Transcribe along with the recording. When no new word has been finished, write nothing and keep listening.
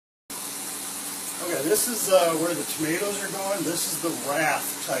Okay, this is where the tomatoes are going. This is the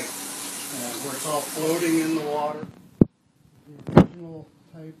raft type, where it's all floating in the water. The original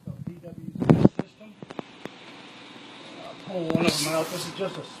type of PWC system. I'll pull one of them out. This is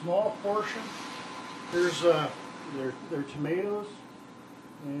just a small portion. Here's their tomatoes,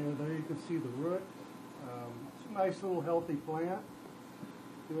 and there you can see the root. It's a nice little healthy plant,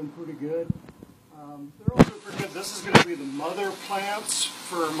 doing pretty good. They're also pretty good. This is going to be the mother plants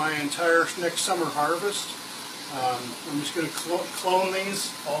for my entire next summer harvest. I'm just going to clone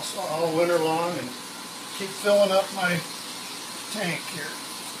these all winter long and keep filling up my tank here.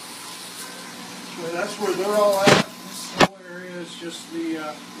 So that's where they're all at. This whole area is just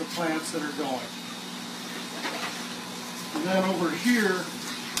the plants that are going. And then over here,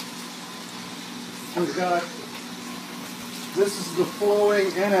 we've got, this is the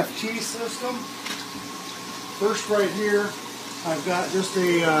flowing NFT system. First right here, I've got just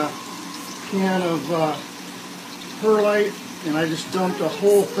a can of perlite, and I just dumped a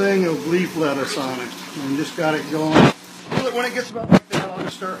whole thing of leaf lettuce on it and just got it going. So that when it gets about like that, I'll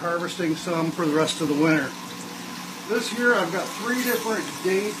just start harvesting some for the rest of the winter. This here, I've got 3 different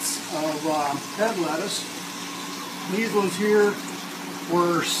dates of head lettuce. These ones here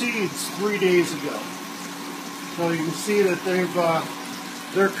were seeds 3 days ago. So you can see that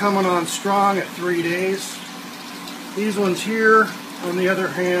they're coming on strong at 3 days. These ones here, on the other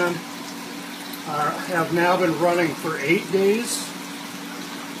hand, have now been running for 8 days,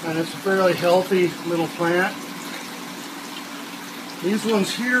 and it's a fairly healthy little plant. These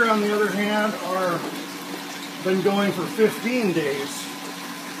ones here, on the other hand, are been going for 15 days,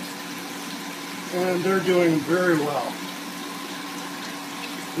 and they're doing very well.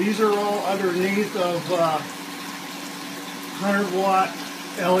 These are all underneath of 100-watt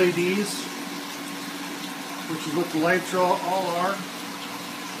LEDs, which is what the lights all are.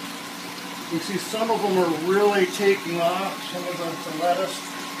 You can see some of them are really taking off. Some of them are lettuce.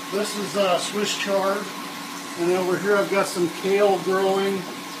 This is Swiss chard. And over here I've got some kale growing.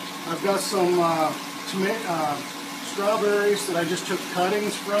 I've got some strawberries that I just took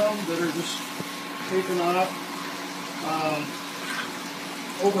cuttings from that are just taking off.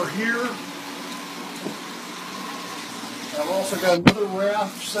 Over here, I've also got another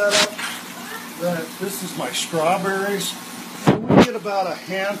raft set up. This is my strawberries. We get about a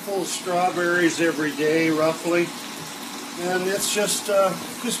handful of strawberries every day, roughly. And it's just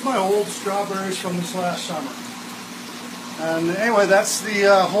my old strawberries from this last summer. And anyway, that's the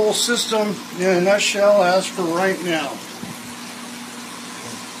whole system in a nutshell as for right now.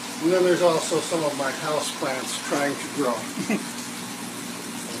 And then there's also some of my house plants trying to grow.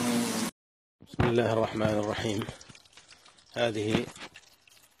 بسم الله الرحمن الرحيم. هذه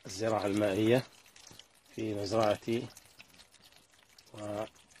الزراعة المائية في مزرعتي،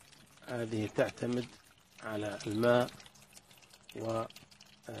 وهذه تعتمد على الماء و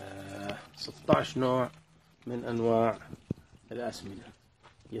 16 نوع من أنواع الأسمدة.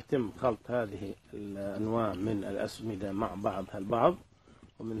 يتم خلط هذه الأنواع من الأسمدة مع بعضها البعض،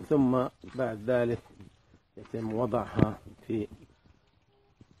 ومن ثم بعد ذلك يتم وضعها في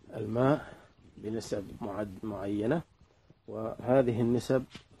الماء بنسب معينة، وهذه النسب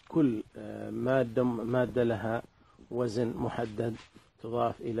كل مادة لها وزن محدد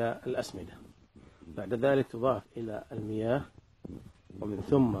تضاف إلى الأسمدة. بعد ذلك تضاف إلى المياه، ومن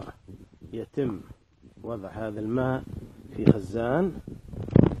ثم يتم وضع هذا الماء في خزان،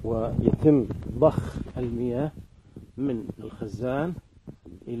 ويتم ضخ المياه من الخزان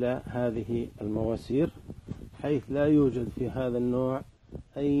إلى هذه المواسير، حيث لا يوجد في هذا النوع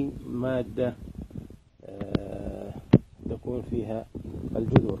أي مادة تكون فيها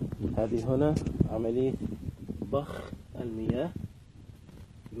الجذور. هذه هنا عملية ضخ المياه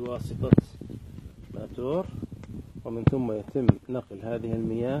بواسطة ماتور، ومن ثم يتم نقل هذه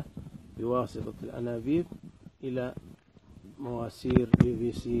المياه بواسطة الأنابيب إلى مواسير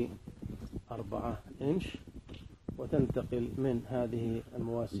PVC 4 إنش، وتنتقل من هذه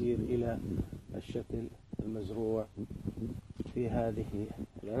المواسير إلى الشتل المزروع في هذه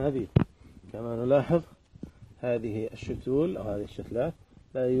الأنابيب. كما نلاحظ هذه الشتول أو هذه الشتلات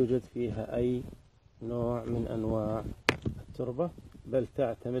لا يوجد فيها أي نوع من أنواع التربة، بل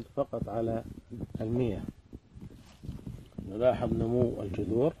تعتمد فقط على المياه. نلاحظ نمو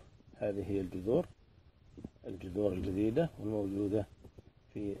الجذور. هذه هي الجذور الجديدة والموجودة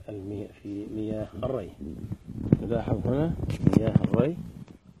في مياه الري. نلاحظ هنا مياه الري،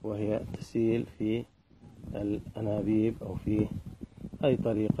 وهي تسيل في الأنابيب أو في أي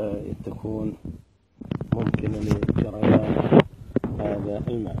طريقة تكون ممكنة لجريان هذا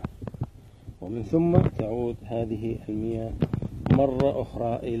الماء. ومن ثم تعود هذه المياه مرة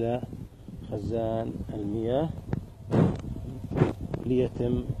أخرى إلى خزان المياه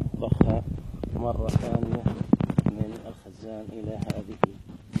ليتم ضخها مرة ثانية من الخزان إلى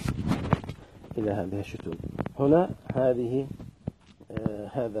هذه الشتون. هنا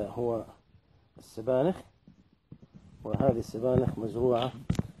هذا هو السبانخ، وهذه السبانخ مزروعة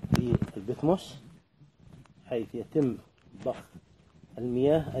في البتموس، حيث يتم ضخ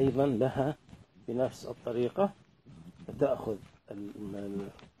المياه أيضا لها بنفس الطريقة، فتأخذ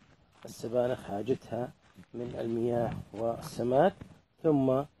السبانخ حاجتها من المياه والسماد،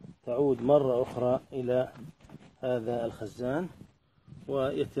 ثم تعود مرة أخرى إلى هذا الخزان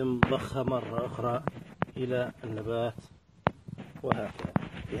ويتم ضخها مرة أخرى إلى النبات، وهكذا.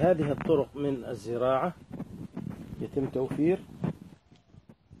 بهذه الطرق من الزراعة يتم توفير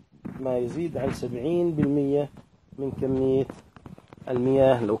ما يزيد عن 70% من كمية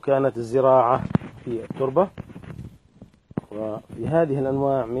المياه لو كانت الزراعة في التربة. وفي هذه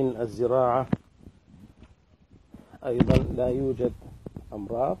الأنواع من الزراعة أيضا لا يوجد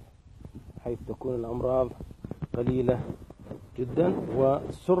أمراض، حيث تكون الأمراض قليلة جدا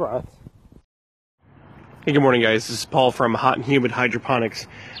وسرعة. Hey, good morning, guys. This is Paul from Hot and Humid Hydroponics.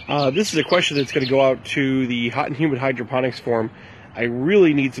 This is a question that's going to go out to the Hot and Humid Hydroponics forum. I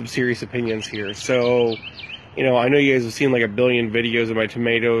really need some serious opinions here. So, I know you guys have seen like a billion videos of my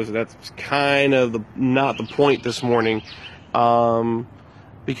tomatoes, and that's kind of not the point this morning.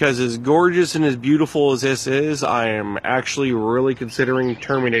 Because as gorgeous and as beautiful as this is, I am actually really considering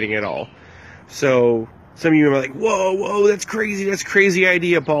terminating it all. So, some of you are like, whoa, that's crazy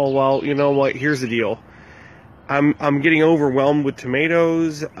idea, Paul. Well, you know what? Here's the deal. I'm getting overwhelmed with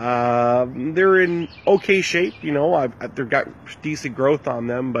tomatoes. They're in okay shape, they've got decent growth on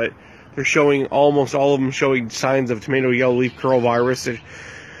them, but they're showing, almost all of them showing signs of tomato yellow leaf curl virus,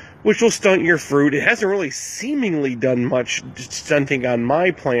 which will stunt your fruit. It hasn't really seemingly done much stunting on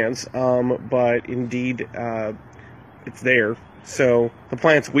my plants, but indeed, it's there. So the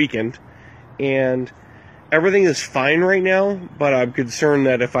plant's weakened, and everything is fine right now, but I'm concerned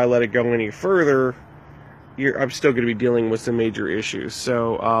that if I let it go any further, I'm still going to be dealing with some major issues,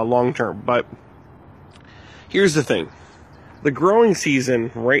 so long term. But here's the thing. The growing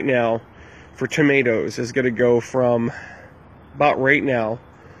season right now for tomatoes is going to go from about right now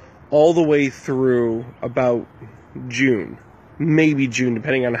all the way through about June, maybe June,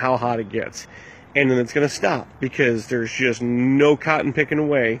 depending on how hot it gets. And then it's going to stop because there's just no cotton picking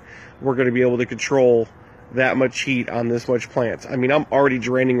away. We're going to be able to control that much heat on this much plants. I mean, I'm already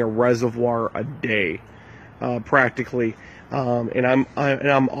draining a reservoir a day. Practically, and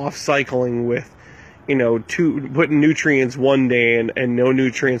I'm off cycling with, putting nutrients one day and no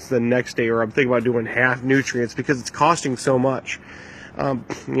nutrients the next day, or I'm thinking about doing half nutrients because it's costing so much. I've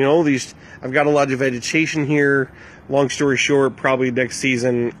got a lot of vegetation here. Long story short, probably next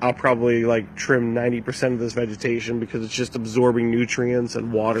season I'll probably trim 90% of this vegetation because it's just absorbing nutrients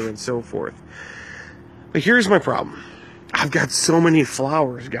and water and so forth. But here's my problem. I've got so many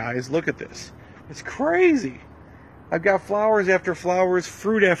flowers, guys. Look at this. It's crazy. I've got flowers after flowers,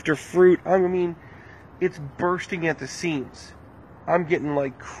 fruit after fruit. I mean, it's bursting at the seams. I'm getting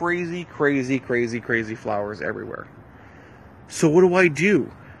crazy flowers everywhere. So what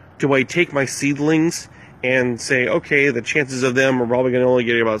do? Do I take my seedlings and say, okay, the chances of them are probably going to only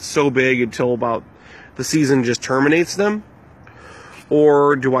get about so big until about the season just terminates them?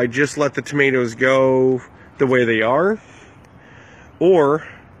 Or do I just let the tomatoes go the way they are? Or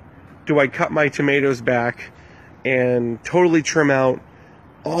do I cut my tomatoes back and totally trim out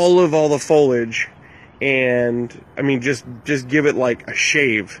all the foliage and, just give it a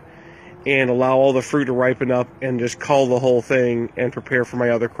shave and allow all the fruit to ripen up and just cull the whole thing and prepare for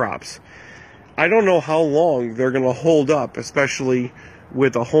my other crops? I don't know how long they're going to hold up, especially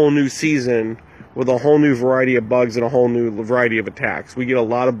with a whole new season, with a whole new variety of bugs and a whole new variety of attacks. We get a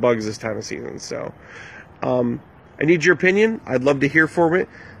lot of bugs this time of season, so I need your opinion. I'd love to hear from it.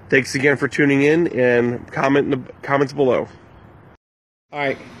 Thanks again for tuning in, and comment in the comments below.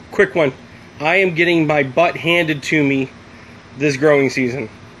 Alright, quick one. I am getting my butt handed to me this growing season.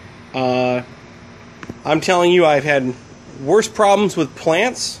 I'm telling you, I've had worse problems with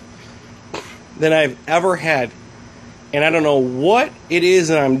plants than I've ever had. And I don't know what it is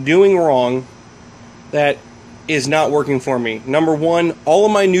that I'm doing wrong that is not working for me. Number one, all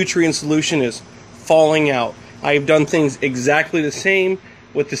of my nutrient solution is falling out. I've done things exactly the same,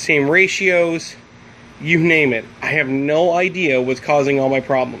 with the same ratios, you name it. I have no idea what's causing all my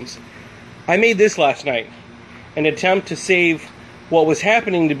problems. I made this last night, an attempt to save what was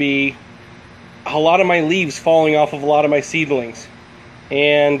happening to be a lot of my leaves falling off of a lot of my seedlings.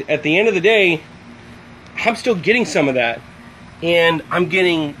 And at the end of the day, I'm still getting some of that. and I'm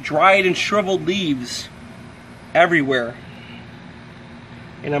getting dried and shriveled leaves everywhere.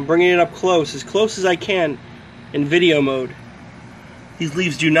 And I'm bringing it up close as I can in video mode. These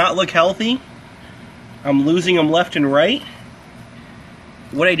leaves do not look healthy. I'm losing them left and right.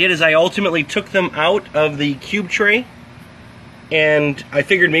 What I did is I ultimately took them out of the cube tray, and I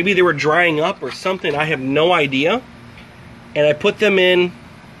figured maybe they were drying up or something. I have no idea. And I put them in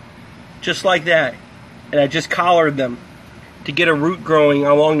just like that, and I just collared them to get a root growing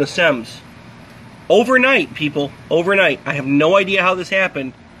along the stems. Overnight, people, overnight. I have no idea how this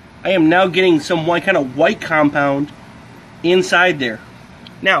happened. I am now getting some kind of white compound inside there.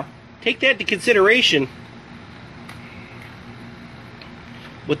 Now, take that into consideration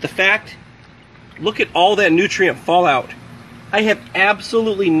with the fact, look at all that nutrient fallout. I have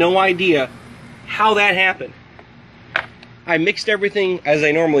absolutely no idea how that happened. I mixed everything as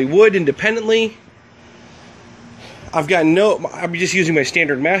I normally would, independently. I'm just using my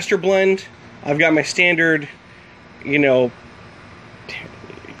standard master blend. I've got my standard,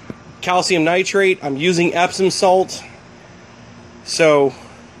 calcium nitrate. I'm using Epsom salt. So,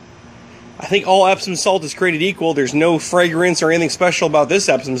 I think all Epsom salt is created equal. There's no fragrance or anything special about this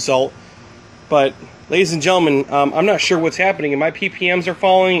Epsom salt. But, ladies and gentlemen, I'm not sure what's happening, and my ppms are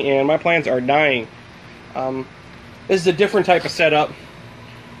falling, and my plants are dying. This is a different type of setup.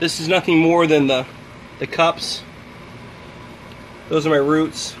 This is nothing more than the cups. Those are my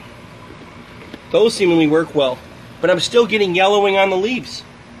roots. Those seemingly work well. But I'm still getting yellowing on the leaves.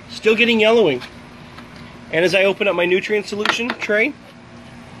 Still getting yellowing. And as I open up my nutrient solution tray,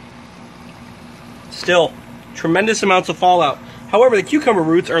 still tremendous amounts of fallout. However, the cucumber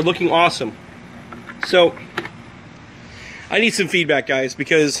roots are looking awesome. So, I need some feedback, guys,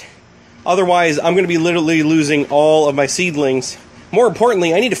 because otherwise I'm going to be literally losing all of my seedlings. More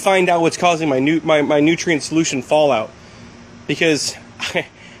importantly, I need to find out what's causing my nutrient solution fallout. Because,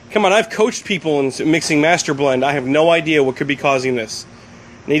 come on, I've coached people in mixing master blend. I have no idea what could be causing this.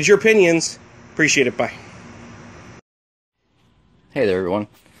 Need your opinions. Appreciate it. Bye. Hey there, everyone.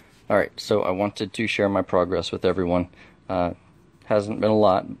 Alright, so I wanted to share my progress with everyone. Hasn't been a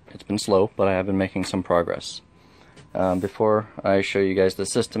lot. It's been slow, but I have been making some progress. Before I show you guys the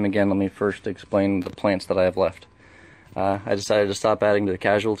system again, let me first explain the plants that I have left. I decided to stop adding to the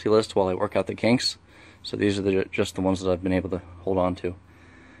casualty list while I work out the kinks. So these are just the ones that I've been able to hold on to.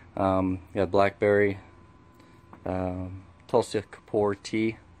 Got blackberry, Tulsi Kapoor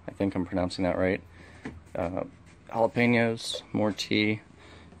tea, I think I'm pronouncing that right. Jalapenos, more tea,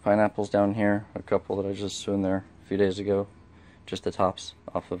 pineapples down here, a couple that I just threw in there a few days ago. Just the tops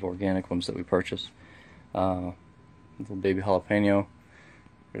off of organic ones that we purchased. Little baby jalapeno.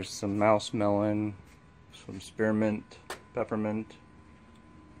 There's some mouse melon, some spearmint, peppermint,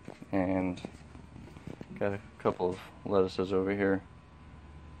 and got a couple of lettuces over here.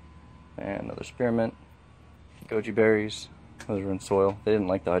 And another spearmint, goji berries. Those are in soil. They didn't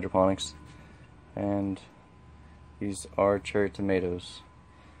like the hydroponics. And these are cherry tomatoes.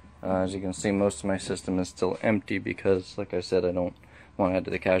 As you can see, most of my system is still empty because, like I said, I don't want to add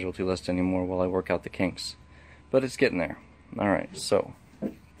to the casualty list anymore while I work out the kinks. But it's getting there. Alright, so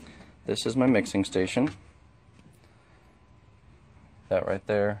this is my mixing station. That right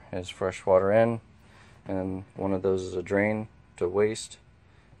there is fresh water in, and one of those is a drain to waste,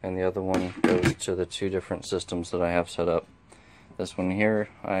 and the other one goes to the two different systems that I have set up. This one here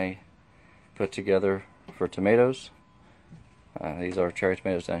I put together for tomatoes. These are cherry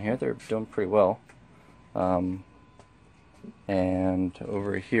tomatoes down here. They're doing pretty well. And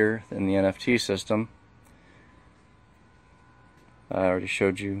over here in the NFT system, I already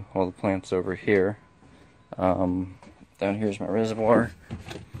showed you all the plants over here. Down here's my reservoir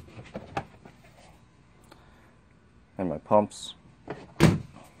and my pumps.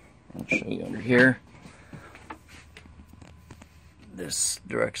 I'll show you under here. This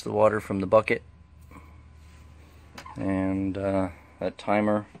directs the water from the bucket, and that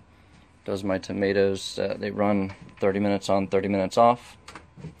timer does my tomatoes. They run 30 minutes on, 30 minutes off,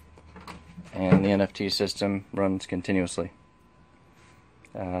 and the NFT system runs continuously.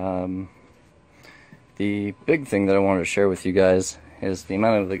 The big thing that I wanted to share with you guys is the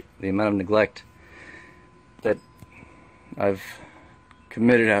amount of neglect that I've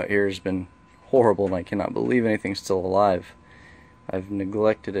committed out here has been horrible, and I cannot believe anything's still alive. I've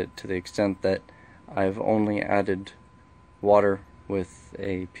neglected it to the extent that I've only added water with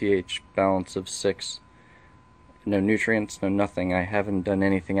a pH balance of 6. No nutrients, no nothing. I haven't done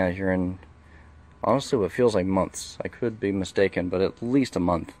anything out here in, honestly, what feels like months. I could be mistaken, but at least a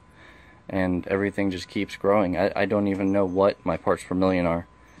month. And everything just keeps growing. I don't even know what my parts per million are.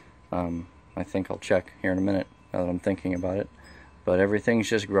 I think I'll check here in a minute, now that I'm thinking about it. but everything's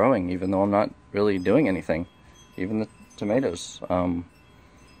just growing, even though I'm not really doing anything. Even the tomatoes.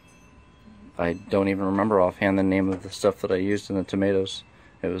 I don't even remember offhand the name of the stuff that I used in the tomatoes.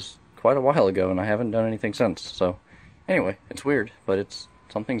 It was quite a while ago, and I haven't done anything since. So anyway, it's weird, but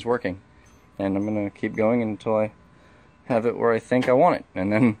something's working, and I'm gonna keep going until I have it where I think I want it,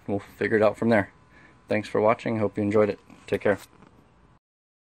 and then we'll figure it out from there. Thanks for watching. Hope you enjoyed it. Take care.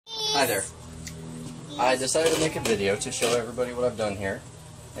 Hi there. I decided to make a video to show everybody what I've done here,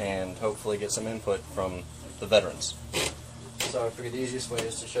 and hopefully get some input from the veterans. So I figured the easiest way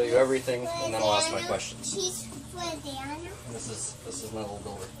is to show you everything, and then I'll ask my questions. This is my little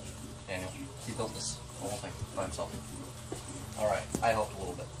builder, Daniel. He built this whole thing by himself. Alright, I helped a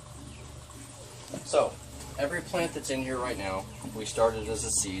little bit. So, every plant that's in here right now, we started as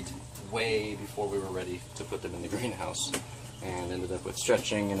a seed way before we were ready to put them in the greenhouse, and ended up with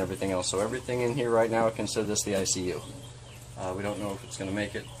stretching and everything else. So everything in here right now, I consider this the ICU. We don't know if it's going to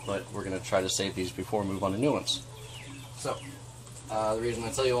make it, but we're going to try to save these before we move on to new ones. So, the reason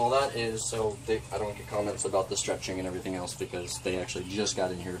I tell you all that is so I don't get comments about the stretching and everything else, because they actually just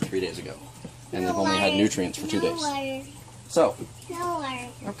got in here 3 days ago, and they've only had nutrients for 2 days. So,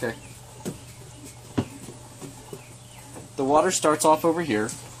 okay. The water starts off over here,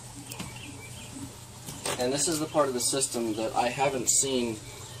 and this is the part of the system that I haven't seen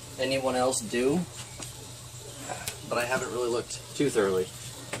anyone else do, but I haven't really looked too thoroughly.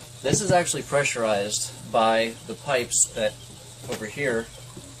 This is actually pressurized by the pipes that over here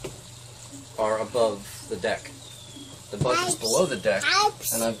are above the deck. The bucket's below the deck,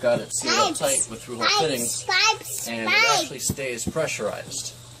 and I've got it sealed up tight with through-hole fittings, and it actually stays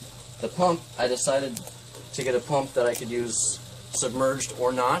pressurized. The pump, I decided to get a pump that I could use submerged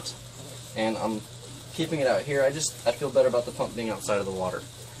or not, and I'm keeping it out here. I feel better about the pump being outside of the water.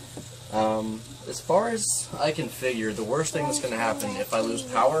 As far as I can figure, the worst thing that's going to happen if I lose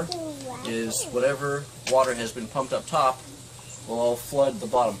power is whatever water has been pumped up top will all flood the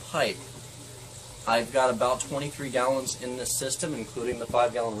bottom pipe. I've got about 23 gallons in this system, including the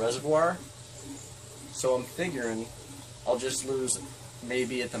 5-gallon reservoir, so I'm figuring I'll just lose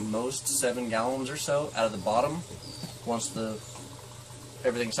maybe at the most 7 gallons or so out of the bottom once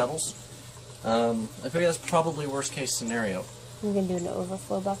everything settles. I figure that's probably worst case scenario. You're going to do an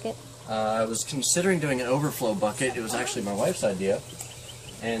overflow bucket? I was considering doing an overflow bucket. It was actually my wife's idea.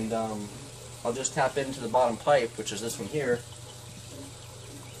 And I'll just tap into the bottom pipe, which is this one here,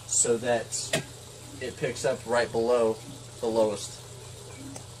 so that it picks up right below the lowest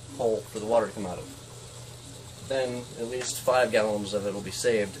hole for the water to come out of. Then at least 5 gallons of it will be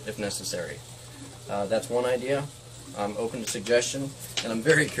saved if necessary. That's one idea. I'm open to suggestion, and I'm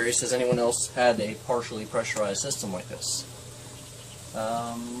very curious, has anyone else had a partially pressurized system like this?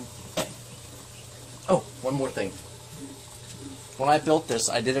 Oh, one more thing. When I built this,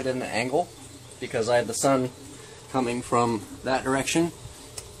 I did it in an angle because I had the sun coming from that direction.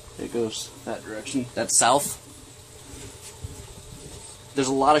 It goes that direction. That's south. There's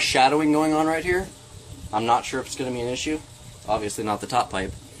a lot of shadowing going on right here. I'm not sure if it's going to be an issue. Obviously not the top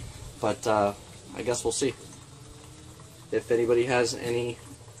pipe, but I guess we'll see. If anybody has any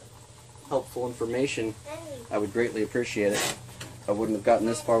helpful information, I would greatly appreciate it. I wouldn't have gotten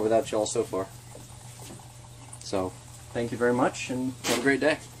this far without y'all so far. So, thank you very much, and have a great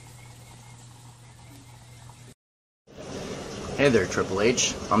day. Hey there, Triple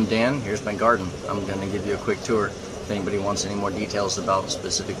H. I'm Dan. Here's my garden. I'm going to give you a quick tour. If anybody wants any more details about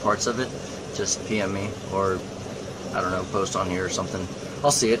specific parts of it, just PM me, or, I don't know, post on here or something.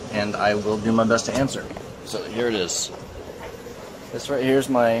 I'll see it, and I will do my best to answer. So, here it is. This right here is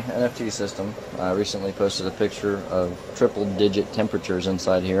my NFT system. I recently posted a picture of triple-digit temperatures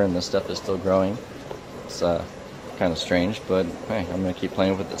inside here, and this stuff is still growing. It's kind of strange, but hey, I'm going to keep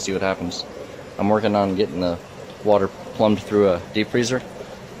playing with it, see what happens. I'm working on getting the water plumbed through a deep freezer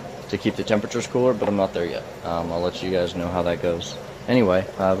to keep the temperatures cooler, but I'm not there yet. I'll let you guys know how that goes. Anyway,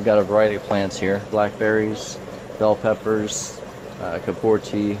 I've got a variety of plants here. Blackberries, bell peppers, kapoor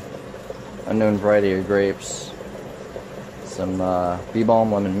tea, unknown variety of grapes, some bee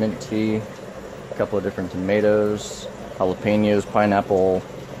balm, lemon mint tea, a couple of different tomatoes, jalapenos, pineapple,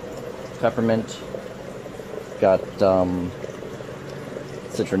 peppermint, got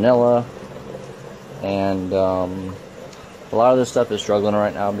citronella, and a lot of this stuff is struggling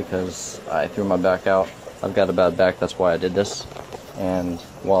right now because I threw my back out. I've got a bad back, that's why I did this. And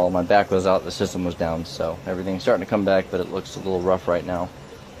while my back was out, the system was down, so everything's starting to come back, but it looks a little rough right now.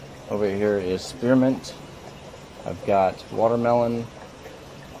 Over here is spearmint. I've got watermelon,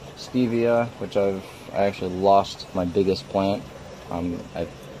 stevia, which I actually lost my biggest plant. I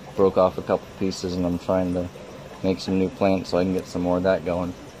broke off a couple pieces, and I'm trying to make some new plants so I can get some more of that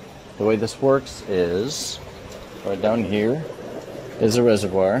going. The way this works is, right down here is a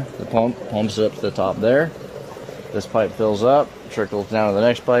reservoir. The pump pumps it up to the top there. This pipe fills up, trickles down to the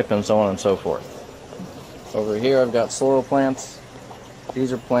next pipe, and so on and so forth. Over here I've got sorrel plants.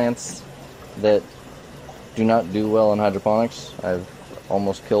 These are plants that do not do well in hydroponics. I've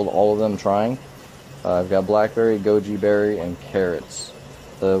almost killed all of them trying. I've got blackberry, goji berry, and carrots.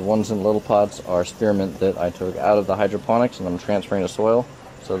 The ones in little pots are spearmint that I took out of the hydroponics and I'm transferring to soil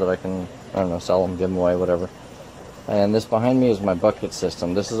so that I can, I don't know, sell them, give them away, whatever. And this behind me is my bucket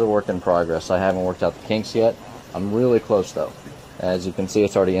system. This is a work in progress. I haven't worked out the kinks yet. I'm really close though. As you can see,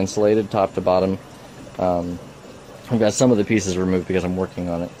 it's already insulated top to bottom. I've got some of the pieces removed because I'm working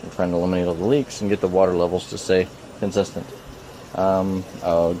on it. I'm trying to eliminate all the leaks and get the water levels to stay consistent.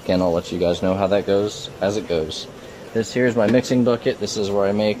 Again, I'll let you guys know how that goes as it goes. This here is my mixing bucket. This is where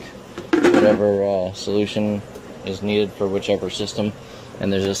I make whatever solution is needed for whichever system.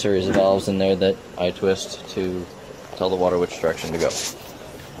 And there's a series of valves in there that I twist to tell the water which direction to go.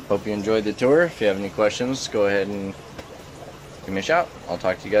 Hope you enjoyed the tour. If you have any questions, go ahead and give me a shout. I'll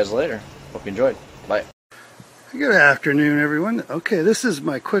talk to you guys later. Hope you enjoyed. Bye. Good afternoon, everyone. Okay, this is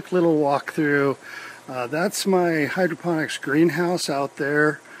my quick little walkthrough. That's my hydroponics greenhouse out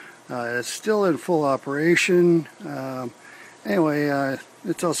there. It's still in full operation. Anyway,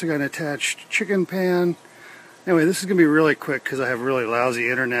 it's also got an attached chicken pan. Anyway, this is going to be really quick because I have really lousy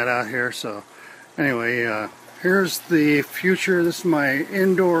internet out here. So anyway, here's the future. This is my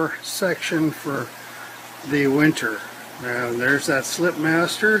indoor section for the winter. There's that Slip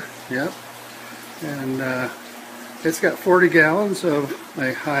Master. Yep. And it's got 40 gallons of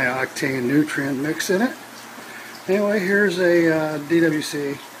a high octane nutrient mix in it. Anyway, here's a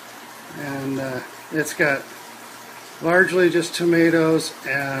DWC, and it's got largely just tomatoes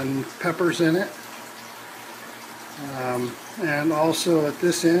and peppers in it. And also at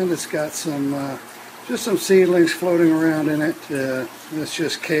this end, it's got some just some seedlings floating around in it. It's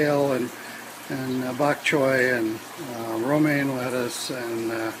just kale and bok choy and romaine lettuce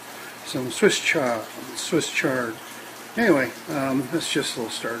and some Swiss chard. Anyway, that's just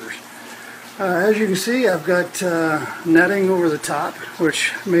little starters. As you can see, I've got netting over the top,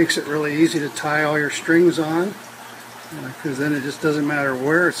 which makes it really easy to tie all your strings on, because then it just doesn't matter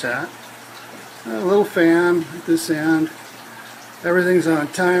where it's at. A little fan at this end. Everything's on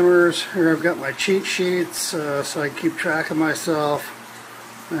timers. Here I've got my cheat sheets so I can keep track of myself,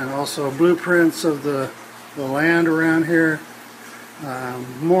 and also blueprints of the land around here.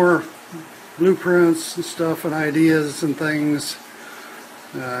 More blueprints and stuff and ideas and things.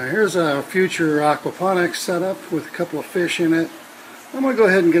 Here's a future aquaponics setup with a couple of fish in it. I'm going to go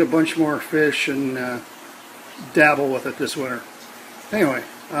ahead and get a bunch more fish and dabble with it this winter. Anyway,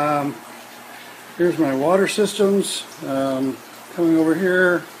 here's my water systems. Coming over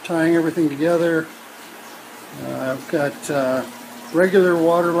here, tying everything together. I've got regular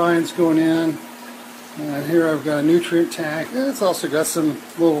water lines going in. And here I've got a nutrient tank. It's also got some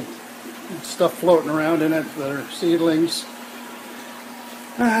little stuff floating around in it that are seedlings.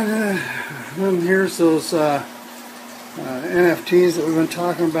 And then here's those NFTs that we've been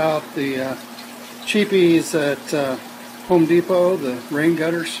talking about, the cheapies at Home Depot, the rain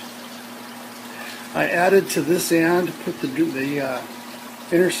gutters. I added to this end, put the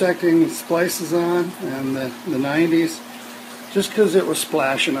intersecting splices on and the 90s, just because it was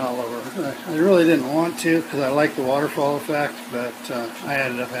splashing all over. I really didn't want to because I like the waterfall effect, but I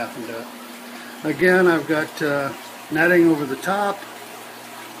ended up having to. Again, I've got netting over the top,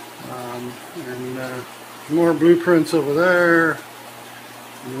 and more blueprints over there,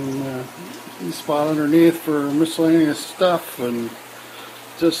 and a spot underneath for miscellaneous stuff, and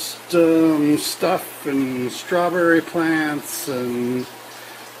just stuff and strawberry plants, and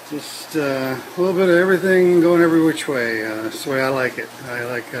just a little bit of everything going every which way. That's the way I like it. I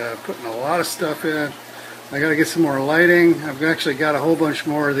like putting a lot of stuff in. I got to get some more lighting. I've actually got a whole bunch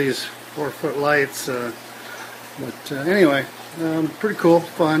more of these 4-foot lights. But anyway, pretty cool,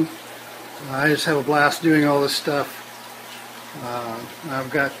 fun. I just have a blast doing all this stuff. I've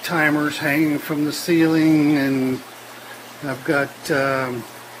got timers hanging from the ceiling, and I've got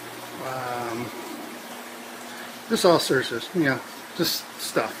just all sorts of, just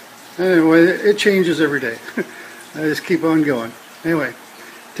stuff. Anyway, it changes every day. I just keep on going. Anyway,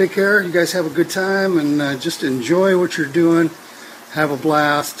 take care. You guys have a good time, and just enjoy what you're doing. Have a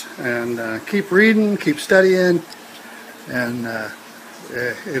blast, and keep reading, keep studying, and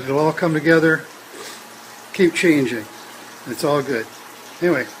it'll all come together. Keep changing. It's all good.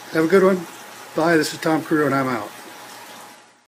 Anyway, have a good one. Bye. This is Tom Crew, and I'm out.